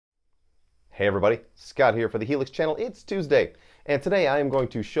Hey everybody, Scott here for the Helix channel. It's Tuesday, and today I am going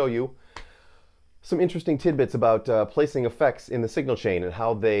to show you some interesting tidbits about placing effects in the signal chain and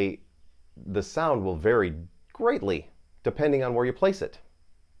how the sound will vary greatly depending on where you place it.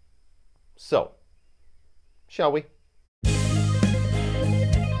 So, shall we?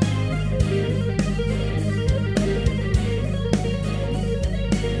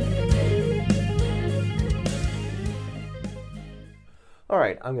 All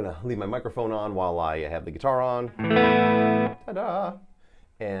right, I'm gonna leave my microphone on while I have the guitar on. Ta-da!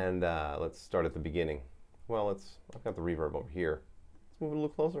 And let's start at the beginning. Well, I've got the reverb over here. Let's move it a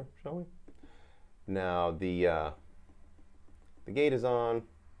little closer, shall we? Now the gate is on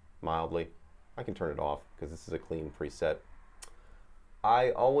mildly. I can turn it off because this is a clean preset.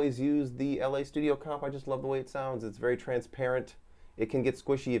 I always use the LA Studio Comp. I just love the way it sounds. It's very transparent. It can get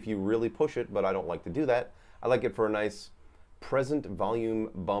squishy if you really push it, but I don't like to do that. I like it for a nice present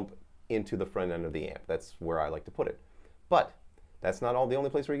volume bump into the front end of the amp. That's where I like to put it. But that's not the only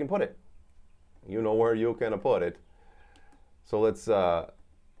place where you can put it. You know where you can put it. So let's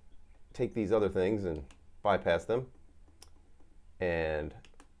take these other things and bypass them. And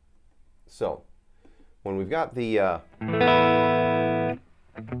so when we've got the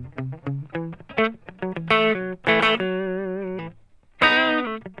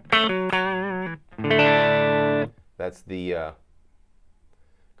that's the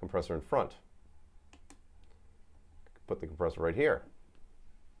compressor in front. Put the compressor right here.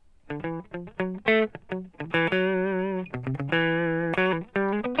 Put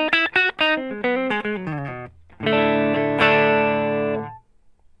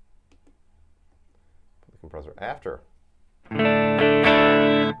the compressor after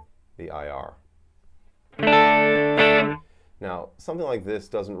the IR. Now, something like this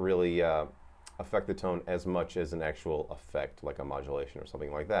doesn't really affect the tone as much as an actual effect, like a modulation or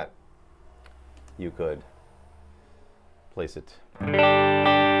something like that. You could place it.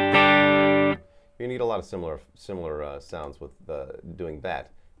 You need a lot of similar sounds with doing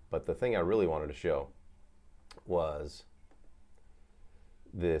that. But the thing I really wanted to show was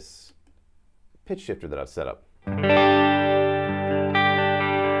this pitch shifter that I've set up.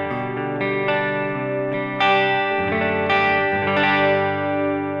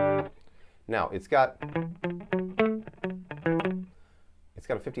 Now, it's got a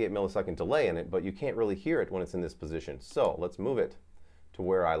 58 millisecond delay in it, but you can't really hear it when it's in this position. So let's move it to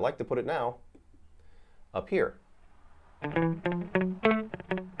where I like to put it now, up here.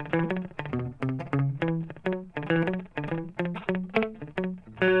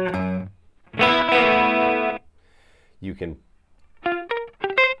 You can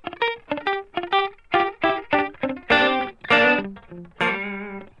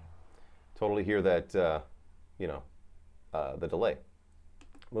totally hear that, the delay.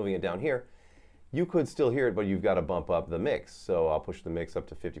 Moving it down here, you could still hear it, but you've got to bump up the mix. So I'll push the mix up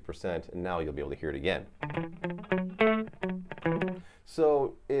to 50%, and now you'll be able to hear it again.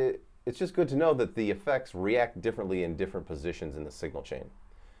 So it's just good to know that the effects react differently in different positions in the signal chain.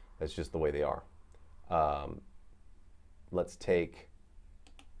 That's just the way they are. Let's take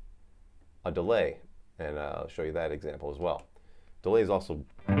a delay, and I'll show you that example as well. Delay is also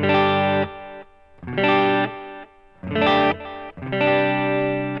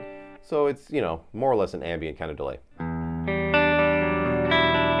so it's, more or less an ambient kind of delay.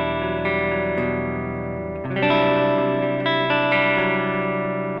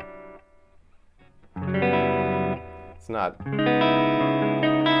 It's not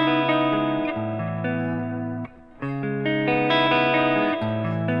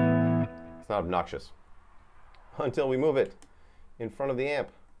obnoxious until we move it in front of the amp.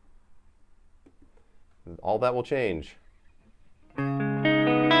 All that will change.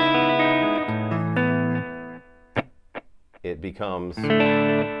 It becomes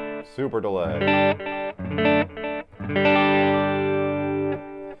super delay.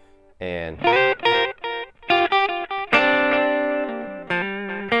 And a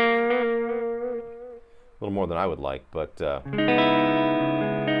little more than I would like, but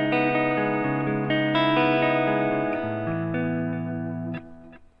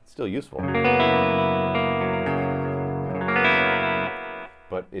it's still useful.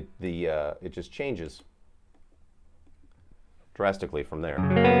 But it just changes drastically from there.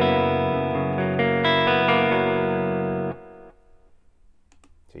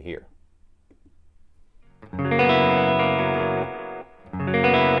 To here.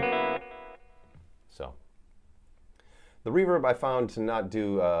 So the reverb I found to not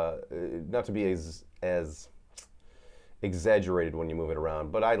to be as exaggerated when you move it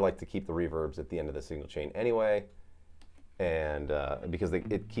around, but I like to keep the reverbs at the end of the signal chain anyway. and because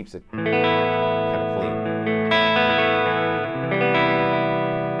it keeps it kind of clean.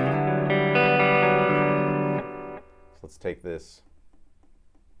 So let's take this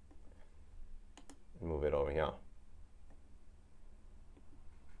and move it over here.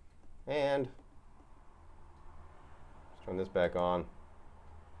 And let's turn this back on.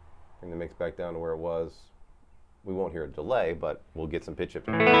 Bring the mix back down to where it was. We won't hear a delay, but we'll get some pitch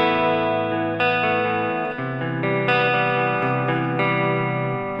shifting.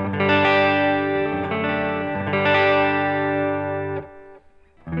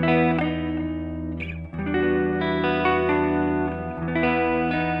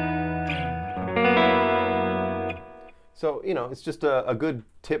 So, you know, it's just a good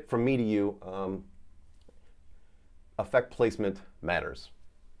tip from me to you. Effect placement matters.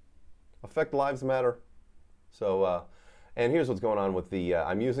 Effect lives matter. So, and here's what's going on with the,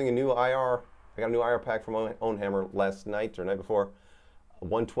 I'm using a new IR. I got a new IR pack from Ownhammer last night or night before.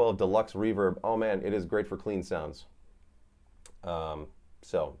 112 Deluxe Reverb. Oh man, it is great for clean sounds.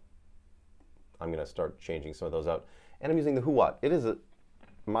 So, I'm going to start changing some of those out. And I'm using the Huat. It is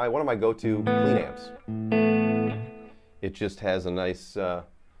one of my go-to clean amps. It just has a nice,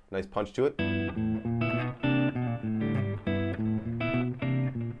 nice punch to it.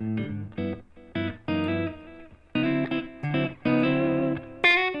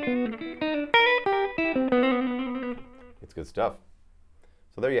 It's good stuff.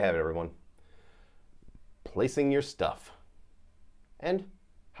 So there you have it, everyone. Placing your stuff. And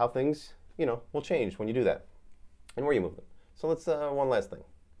how things, you know, will change when you do that. And where you move them. So let's, one last thing.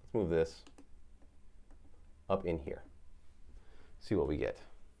 Let's move this up in here. See what we get.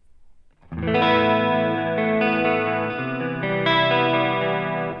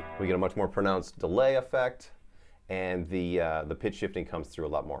 We get a much more pronounced delay effect, and the pitch shifting comes through a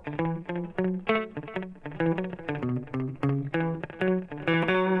lot more.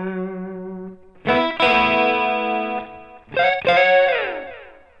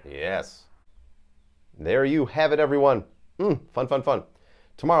 Yes. There you have it, everyone. Fun, fun, fun.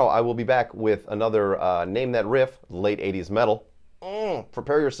 Tomorrow I will be back with another Name That Riff, late 80s metal.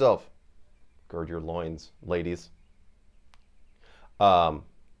 Prepare yourself. Gird your loins, ladies.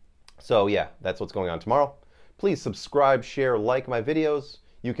 So yeah, that's what's going on tomorrow. Please subscribe, share, like my videos.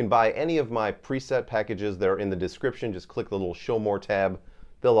 You can buy any of my preset packages. They're in the description. Just click the little Show More tab.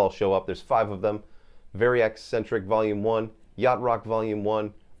 They'll all show up. There's 5 of them. Very Eccentric Volume 1, Yacht Rock Volume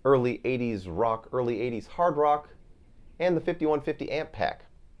 1, Early 80s Rock, Early 80s Hard Rock, and the 5150 amp pack.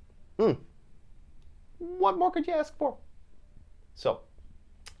 What more could you ask for? So,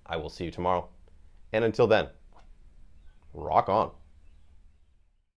 I will see you tomorrow. And until then, rock on.